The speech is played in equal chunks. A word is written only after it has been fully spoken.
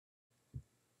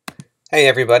Hey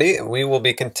everybody, we will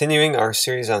be continuing our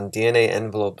series on DNA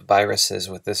enveloped viruses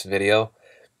with this video,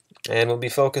 and we'll be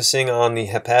focusing on the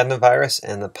HepaDNAvirus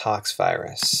and the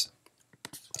POXvirus.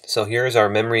 So here's our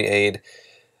memory aid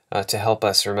to help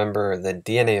us remember the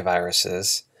DNA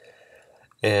viruses.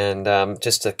 And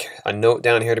just a note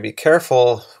down here to be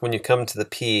careful when you come to the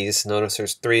P's. Notice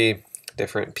there's three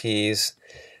different P's,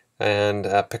 and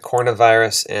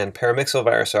picornavirus and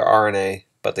paramyxovirus are RNA,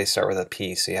 but they start with a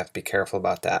P, so you have to be careful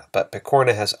about that. But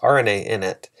picorna has RNA in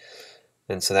it,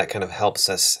 and so that kind of helps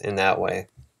us in that way.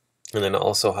 And then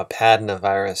also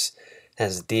HepaDNAvirus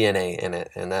has DNA in it,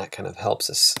 and that kind of helps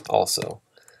us also.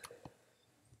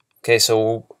 Okay,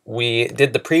 so we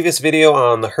did the previous video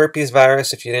on the herpes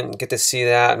virus. If you didn't get to see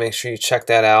that, make sure you check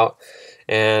that out.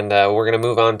 And we're going to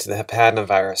move on to the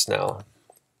HepaDNAvirus now.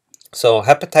 So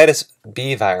hepatitis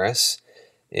B virus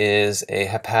is a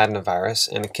HepaDNAvirus,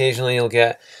 and occasionally you'll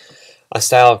get a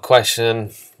style of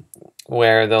question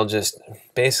where they'll just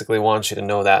basically want you to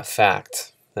know that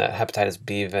fact, that hepatitis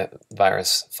B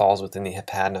virus falls within the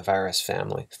HepaDNAvirus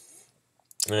family.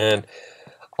 And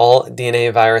all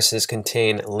DNA viruses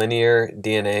contain linear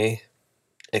DNA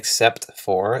except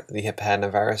for the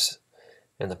HepaDNAvirus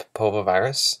and the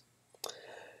POXvirus.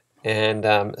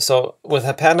 And so with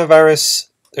HepaDNAvirus,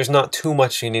 there's not too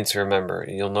much you need to remember.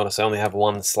 You'll notice I only have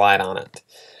one slide on it.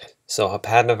 So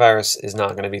HepaDNAvirus is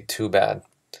not going to be too bad.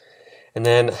 And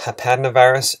then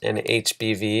HepaDNAvirus and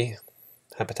HBV,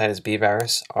 hepatitis B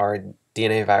virus, are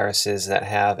DNA viruses that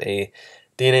have a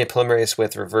DNA polymerase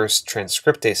with reverse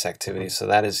transcriptase activity, so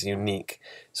that is unique.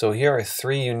 So here are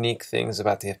three unique things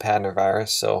about the HepaDNAvirus.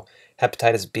 So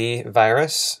hepatitis B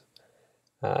virus,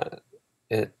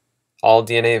 all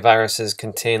DNA viruses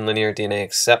contain linear DNA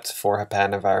except for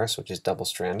HepaDNAvirus, which is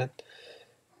double-stranded.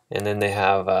 And then they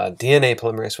have DNA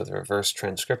polymerase with reverse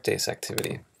transcriptase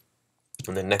activity.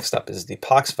 And then next up is the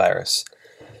POXvirus.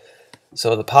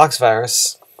 So the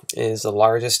POXvirus is the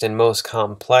largest and most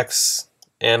complex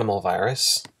animal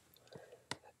virus.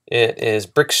 It is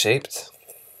brick-shaped.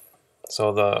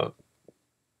 So the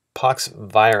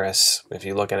POXvirus, if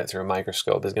you look at it through a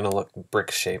microscope, is going to look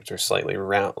brick-shaped or slightly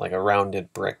round, like a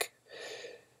rounded brick.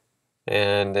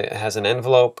 And it has an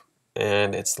envelope,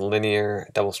 and it's linear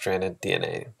double-stranded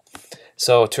DNA.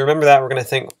 So to remember that, we're going to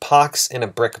think pox in a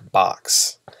brick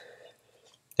box.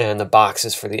 And the box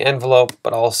is for the envelope,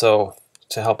 but also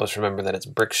to help us remember that it's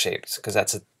brick-shaped, because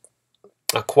that's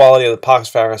a quality of the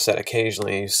POXvirus that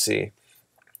occasionally you see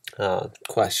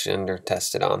questioned or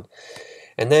tested on.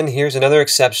 And then here's another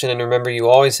exception, and remember you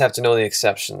always have to know the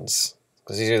exceptions,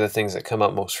 because these are the things that come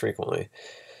up most frequently.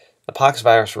 The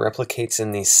POXvirus replicates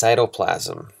in the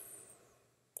cytoplasm.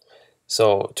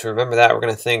 So to remember that, we're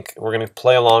going to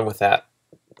play along with that,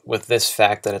 with this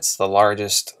fact that it's the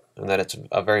largest and that it's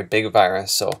a very big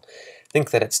virus. So think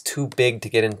that it's too big to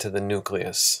get into the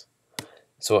nucleus,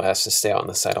 so it has to stay out in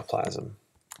the cytoplasm.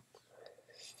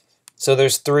 So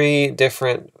there's three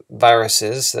different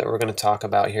viruses that we're going to talk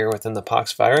about here within the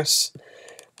POXvirus: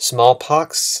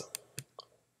 smallpox,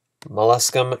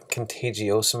 molluscum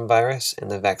contagiosum virus, and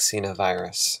the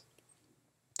VAXNEvirus.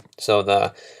 So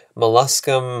the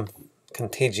molluscum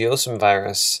contagiosum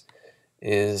virus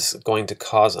is going to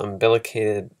cause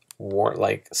umbilicated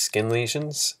wart-like skin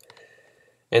lesions.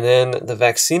 And then the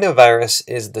VAXNEvirus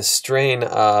is the strain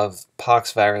of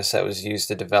POXvirus that was used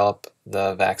to develop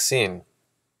the vaccine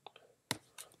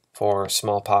for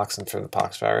smallpox and for the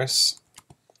POXvirus.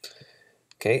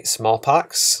 Okay,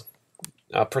 smallpox.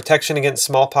 Protection against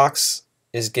smallpox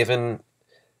is given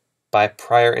by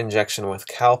prior injection with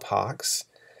cowpox,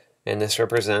 and this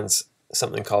represents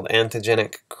something called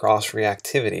antigenic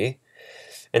cross-reactivity.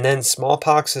 And then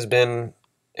smallpox has been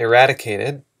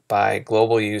eradicated by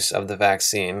global use of the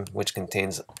vaccine, which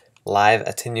contains live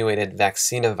attenuated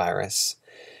VAXNEvirus.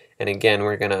 And again,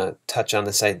 we're going to touch on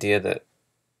this idea that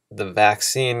the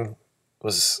vaccine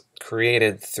was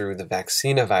created through the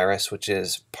VAXNEvirus, which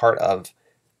is part of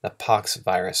the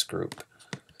POXvirus group.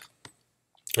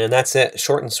 And that's it.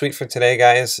 Short and sweet for today,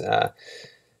 guys.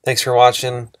 Thanks for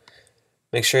watching.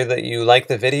 Make sure that you like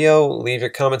the video, leave your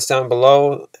comments down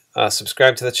below,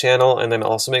 subscribe to the channel, and then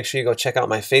also make sure you go check out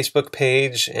my Facebook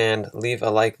page and leave a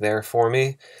like there for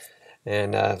me.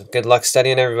 And good luck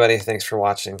studying, everybody. Thanks for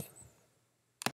watching.